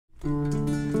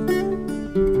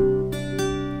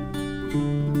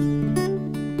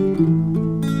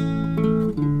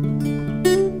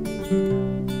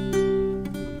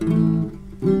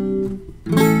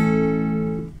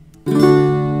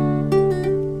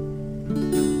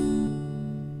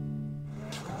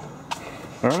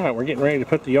Alright, we're getting ready to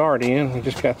put the yard in. We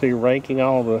just got through raking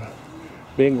all the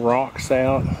big rocks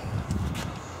out.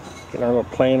 Getting our little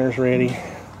planters ready.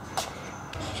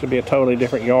 Should be a totally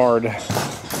different yard.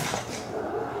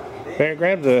 Barry,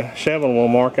 grab the shovel and we'll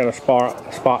mark out a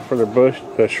spot for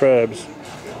the shrubs.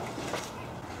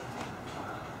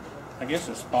 I guess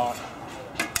a spot,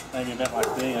 maybe a bit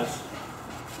like this.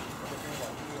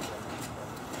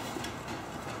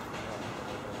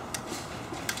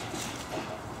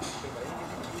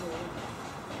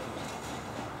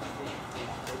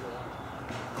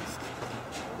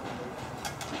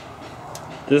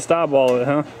 Just eyeball it,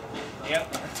 huh?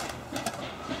 Yep.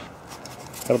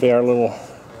 That'll be our little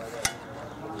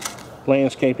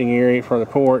landscaping area for the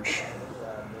porch.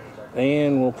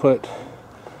 And we'll put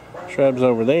shrubs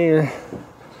over there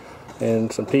and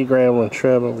some pea gravel and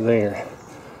shrub over there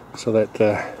so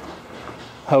that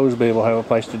hose bib will have a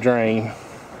place to drain.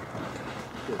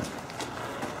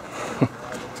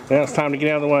 Now it's time to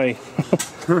get out of the way.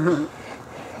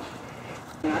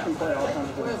 I can play all kinds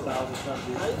of different styles of stuff.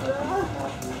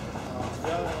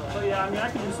 So yeah, I mean, I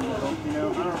can do some of them, you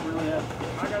know. I don't really have.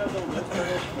 I got a little bit of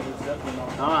it, but it's definitely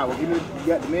not. All right, well, you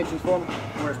got dimensions for me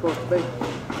where it's supposed to be.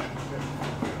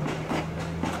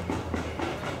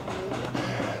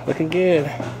 Looking good.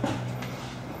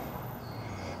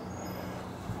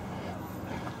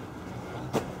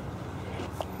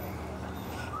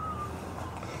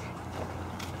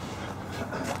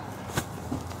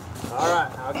 All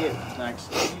right, I'll get it. Thanks.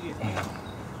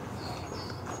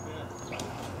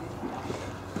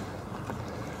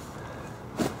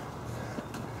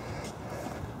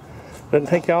 Doesn't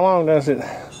take y'all long, does it?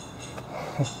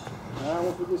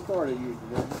 Once we get started, usually.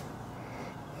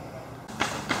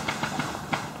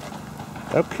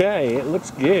 Okay, it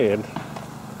looks good.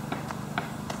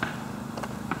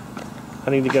 I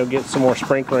need to go get some more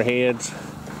sprinkler heads.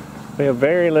 We have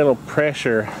very little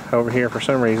pressure over here for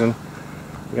some reason.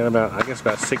 We got about, I guess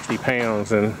about 60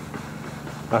 pounds, and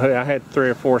I had 3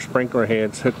 or 4 sprinkler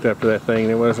heads hooked up to that thing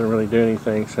and it wasn't really doing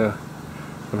anything, so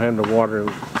I'm having to water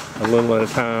a little at a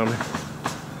time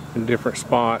in different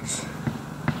spots.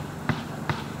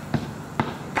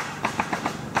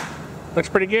 Looks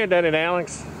pretty good, doesn't it,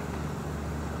 Alex?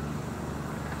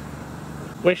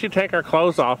 We should take our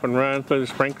clothes off and run through the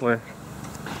sprinkler.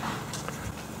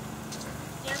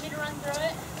 You want me to run through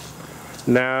it?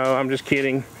 No, I'm just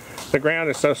kidding. The ground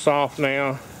is so soft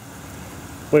now.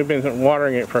 We've been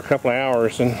watering it for a couple of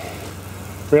hours, and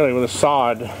really with a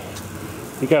sod,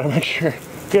 you gotta make sure,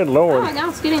 good Lord. Oh, now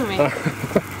it's getting me.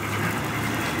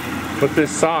 With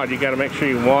this sod, you gotta make sure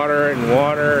you water and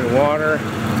water and water.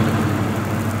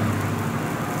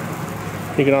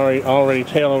 You can already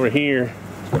tell over here,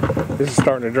 this is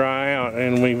starting to dry out,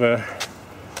 and we've I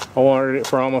watered it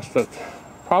for almost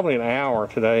probably an hour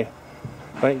today.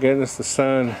 Thank goodness the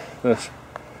sun, the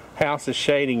house is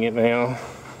shading it now.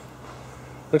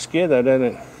 Looks good though,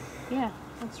 doesn't it? Yeah,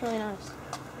 that's really nice.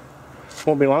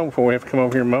 Won't be long before we have to come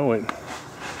over here and mow it.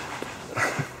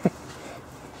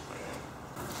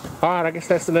 Alright, I guess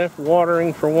that's enough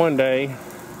watering for one day.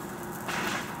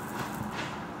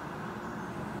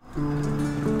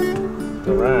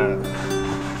 Alright.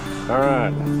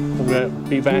 Alright. We'll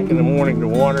be back in the morning to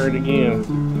water it again.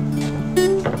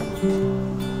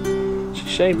 She's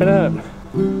shaping up.